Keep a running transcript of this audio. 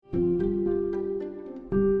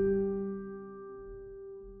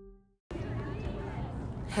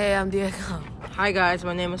Hey, I'm Diego. Hi guys,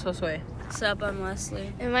 my name is Josue. What's up, I'm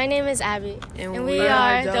Leslie. And my name is Abby. And we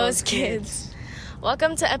are those kids.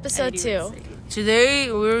 Welcome to episode 2.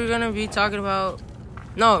 Today we're gonna be talking about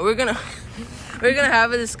we're gonna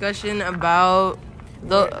have a discussion about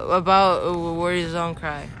Warriors Don't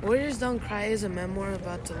Cry. Warriors Don't Cry is a memoir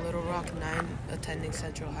about the Little Rock 9 attending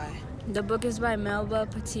Central High. The book is by Melba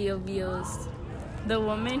Pattillo Beals, the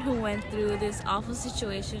woman who went through this awful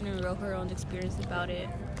situation and wrote her own experience about it.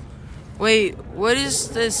 Wait, what is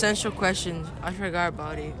the essential question? I forgot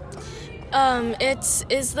about it.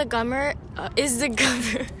 Is the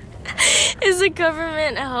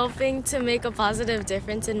government helping to make a positive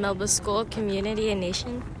difference in Melba's school, community, and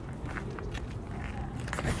nation?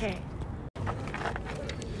 Okay.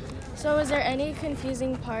 So, was there any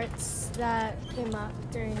confusing parts that came up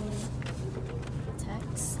during the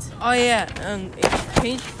text? Oh yeah,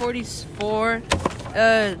 page 44.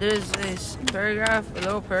 There's this paragraph, a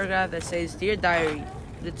little paragraph that says, "Dear Diary,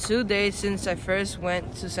 the 2 days since I first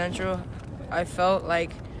went to Central, I felt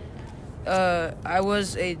like I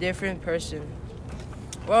was a different person."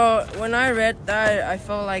 Well, when I read that, I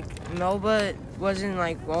felt like Melba wasn't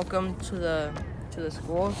welcome to the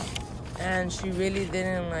school, and she really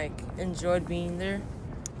didn't enjoy being there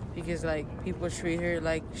because people treat her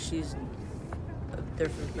like she's a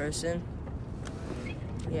different person.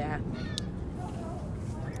 Yeah.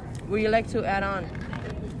 Would you like to add on,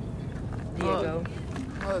 Diego?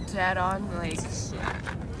 Well, to add on,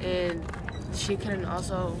 and she couldn't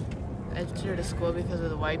also enter the school because of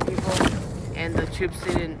the white people, and the troops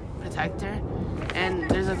didn't protect her. And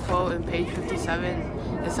there's a quote in page 57.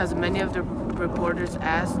 It says, "Many of the reporters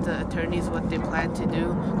asked the attorneys what they planned to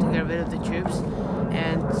do to get rid of the troops,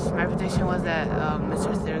 and my prediction was that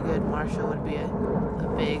Mr. Thurgood Marshall would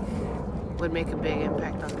make a big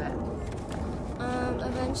impact on that."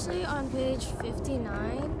 Eventually on page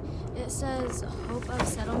 59, it says, "Hope of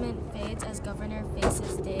settlement fades as governor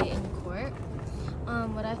faces day in court."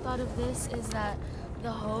 What I thought of this is that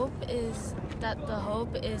the hope is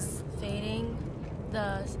fading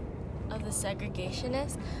of the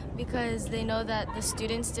segregationists, because they know that the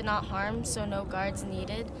students did not harm, so no guards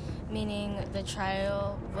needed, meaning the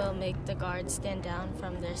trial will make the guards stand down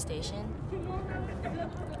from their station.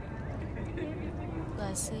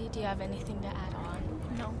 Leslie, do you have anything to add on?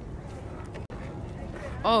 No.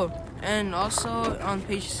 Oh, and also on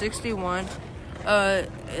page 61,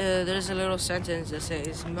 there's a little sentence that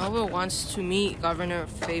says, "Melba wants to meet Governor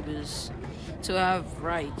Fabius to have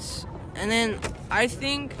rights." And then I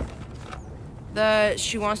think that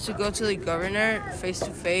she wants to go to the governor face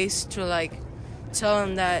to face to tell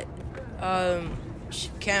him that she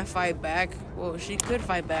can't fight back. Well, she could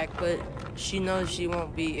fight back, but she knows she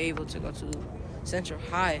won't be able to go to Central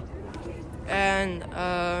High. And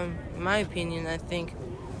in my opinion, I think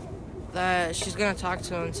that she's gonna talk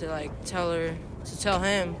to him to tell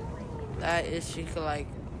him that if she could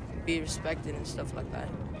be respected and stuff like that.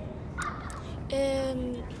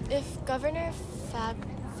 If Governor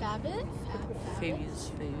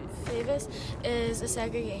Fabius is a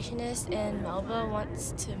segregationist and Melba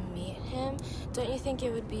wants to meet him, don't you think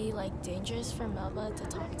it would be dangerous for Melba to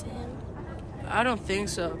talk to him? I don't think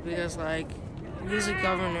so, because he's a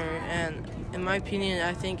governor, and in my opinion,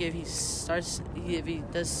 I think if he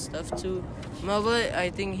does stuff to Melba, I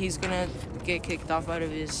think he's gonna get kicked off out of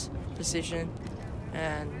his position.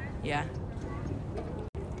 And yeah.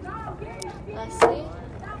 Leslie,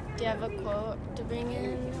 do you have a quote to bring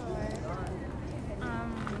in?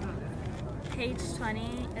 Page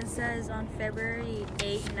 20, it says, "On February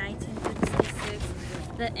 8, 1956,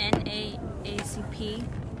 the NAACP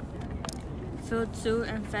filed suit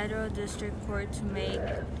in federal district court to make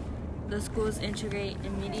the schools integrate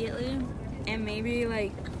immediately." And maybe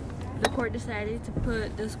the court decided to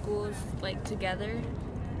put the schools together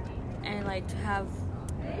and to have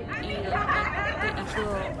the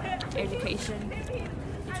equal education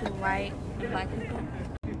between white and black people.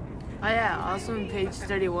 Oh yeah, also on page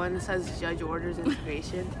 31 it says judge orders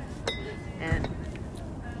integration. And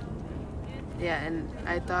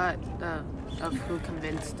I thought of who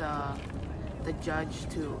convinced the judge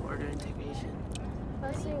to order integration.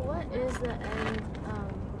 Leslie, what is the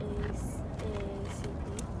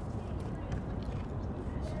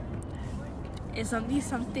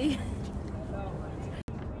NAACP?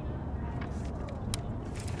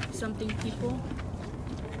 It's something people.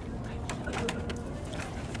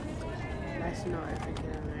 National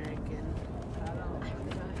African American.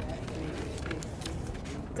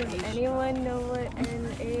 Does anyone know what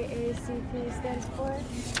NAACP stands for?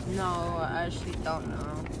 No, I actually don't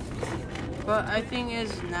know. But I think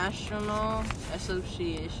it's National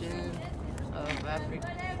Association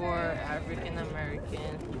for African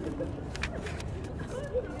American.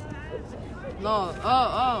 No,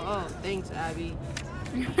 oh, thanks, Abby.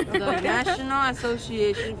 The National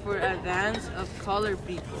Association for Advance of Colored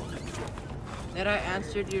People. Did I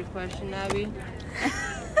answer your question, Abby?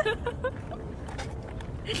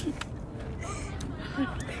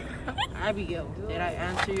 Abigail, did I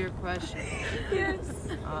answer your question? Yes.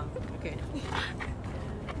 Okay.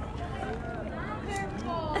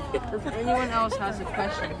 If anyone else has a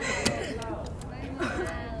question,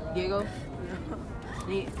 Diego,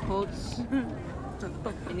 any quotes,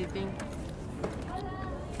 anything?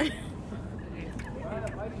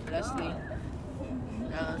 Leslie,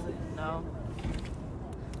 no.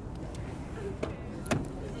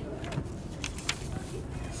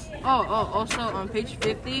 Also on page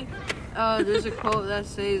 50, there's a quote that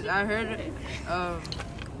says, I heard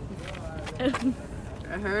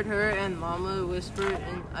her and Mama whisper,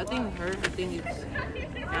 and I think it's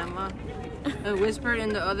Grandma, whispered in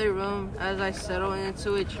the other room as I settled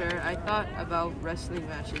into a chair. I thought about wrestling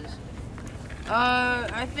matches.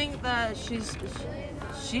 I think that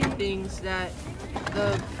she thinks that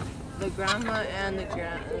the grandma and the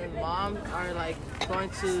mom are like going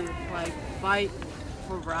to like fight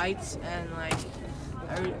for rights, and like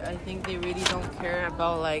I think they really don't care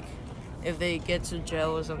about like if they get to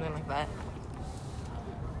jail or something like that.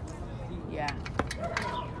 Yeah.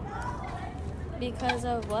 Because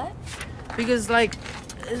of what? Because like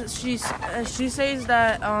she says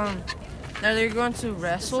that that they're going to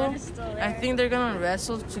wrestle. I think they're gonna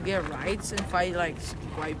wrestle to get rights and fight like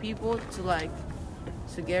white people to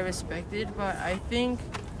get respected. But I think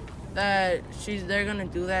that they're gonna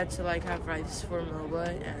do that to like have rights for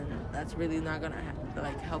Melba, and that's really not gonna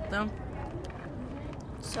help them.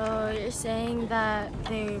 So you're saying that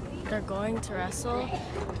they're going to wrestle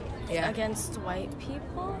Yeah. against white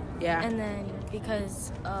people? Yeah. And then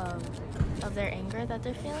because of their anger that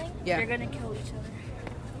they're feeling? Yeah. They're gonna kill each other.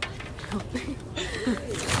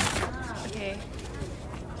 Okay.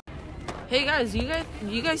 Hey guys, you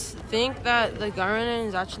guys think that the government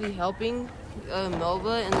is actually helping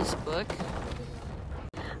Melba in this book?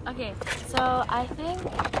 Okay, so I think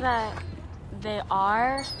that they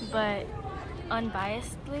are, but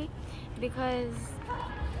unbiasedly, because,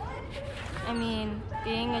 I mean,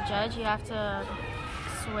 being a judge, you have to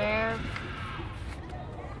swear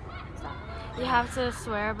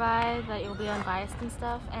by that you'll be unbiased and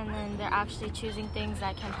stuff, and then they're actually choosing things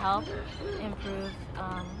that can help improve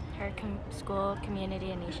her school,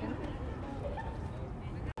 community, and nation.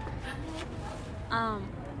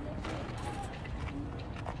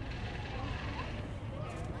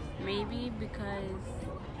 Maybe because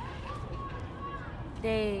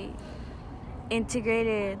they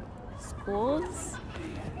integrated schools,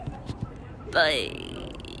 but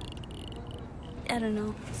I don't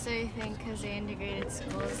know. So you think because they integrated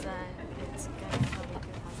schools that it's going to help make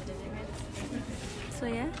a positive difference? So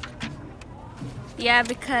yeah,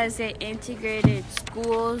 because they integrated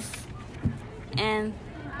schools and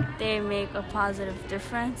they make a positive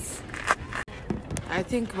difference. I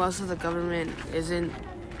think most of the government isn't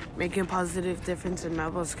making a positive difference in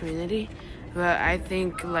Melba's community, but I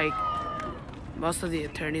think like most of the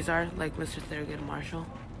attorneys are, like Mr. Thurgood Marshall.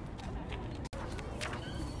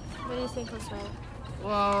 What do you think was right?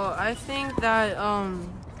 Well, I think that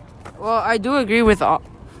I do agree with all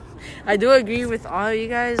of you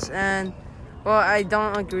guys, and well, I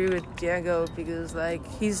don't agree with Diego because like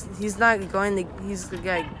he's going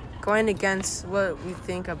against what we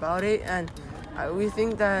think about it, and we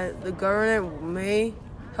think that the government may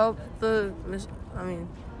help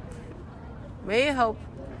may help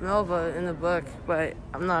Melba in the book, but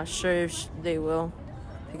I'm not sure if they will,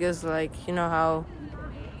 because like you know how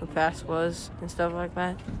the past was and stuff like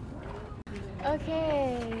that.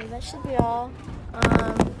 Okay, that should be all.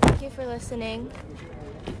 Thank you for listening.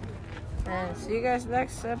 And see you guys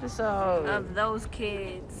next episode. Of those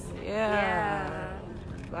kids. Yeah.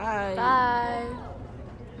 Bye. Bye.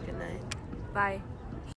 Good night. Bye.